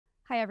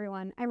Hi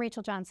everyone, I'm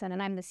Rachel Johnson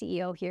and I'm the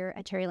CEO here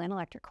at Cherryland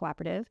Electric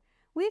Cooperative.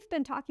 We've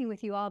been talking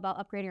with you all about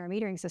upgrading our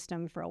metering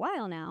system for a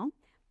while now,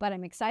 but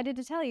I'm excited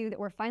to tell you that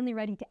we're finally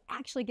ready to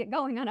actually get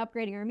going on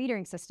upgrading our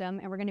metering system,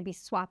 and we're going to be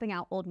swapping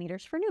out old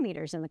meters for new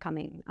meters in the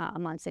coming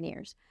months and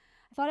years.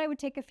 I thought I would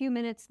take a few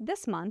minutes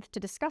this month to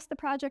discuss the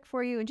project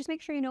for you and just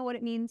make sure you know what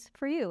it means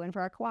for you and for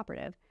our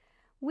cooperative.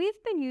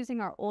 We've been using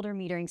our older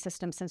metering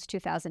system since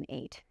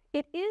 2008.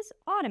 It is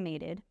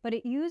automated, but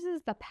it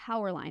uses the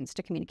power lines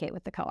to communicate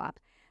with the co-op.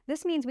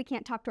 This means we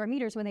can't talk to our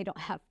meters when they don't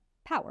have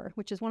power,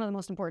 which is one of the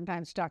most important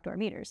times to talk to our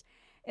meters.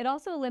 It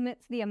also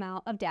limits the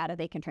amount of data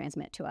they can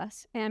transmit to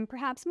us. And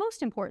perhaps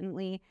most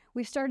importantly,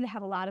 we've started to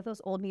have a lot of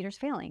those old meters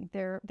failing.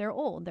 They're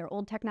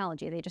old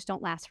technology. They just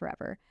don't last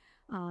forever.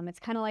 It's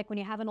kind of like when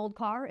you have an old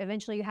car,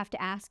 eventually you have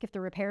to ask if the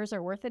repairs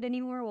are worth it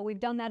anymore. Well, we've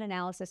done that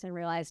analysis and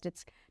realized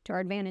it's to our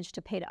advantage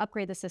to pay to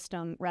upgrade the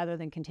system rather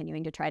than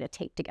continuing to try to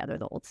tape together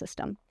the old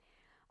system.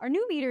 Our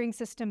new metering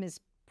system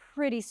is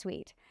pretty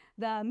sweet.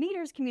 The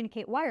meters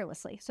communicate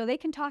wirelessly, so they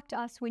can talk to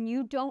us when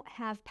you don't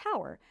have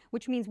power,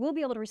 which means we'll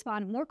be able to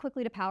respond more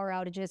quickly to power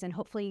outages and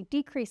hopefully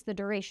decrease the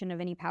duration of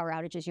any power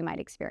outages you might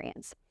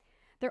experience.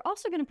 They're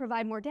also going to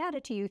provide more data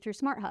to you through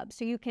Smart Hub,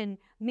 so you can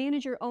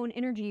manage your own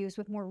energy use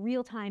with more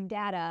real-time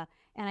data,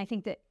 and I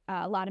think that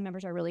a lot of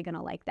members are really going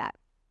to like that.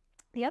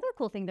 The other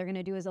cool thing they're going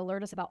to do is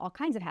alert us about all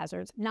kinds of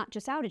hazards, not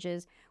just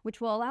outages,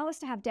 which will allow us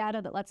to have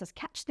data that lets us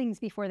catch things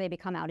before they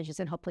become outages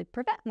and hopefully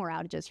prevent more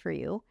outages for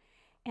you.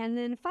 And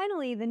then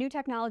finally, the new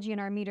technology in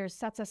our meters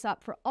sets us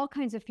up for all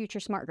kinds of future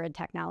smart grid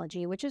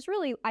technology, which is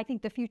really, I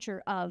think, the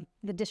future of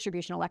the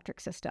distribution electric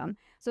system.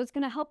 So it's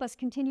going to help us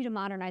continue to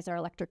modernize our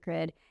electric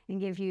grid and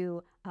give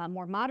you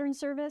more modern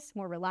service,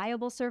 more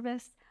reliable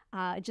service,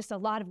 just a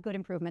lot of good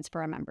improvements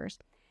for our members.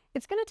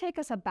 It's going to take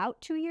us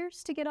about 2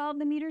 years to get all of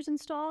the meters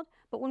installed,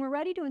 but when we're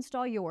ready to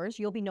install yours,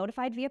 you'll be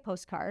notified via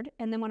postcard,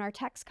 and then when our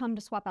techs come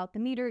to swap out the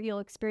meter, you'll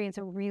experience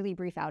a really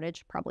brief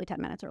outage, probably 10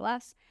 minutes or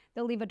less.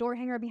 They'll leave a door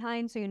hanger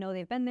behind so you know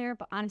they've been there,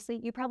 but honestly,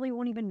 you probably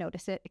won't even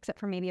notice it, except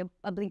for maybe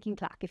a blinking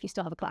clock if you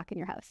still have a clock in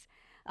your house.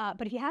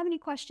 But if you have any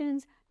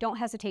questions, don't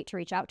hesitate to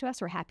reach out to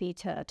us. We're happy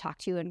to talk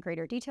to you in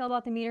greater detail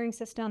about the metering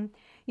system.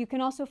 You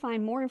can also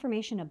find more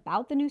information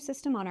about the new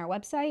system on our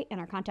website, and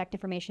our contact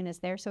information is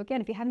there. So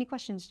again, if you have any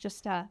questions,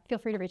 just feel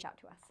free to reach out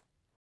to us.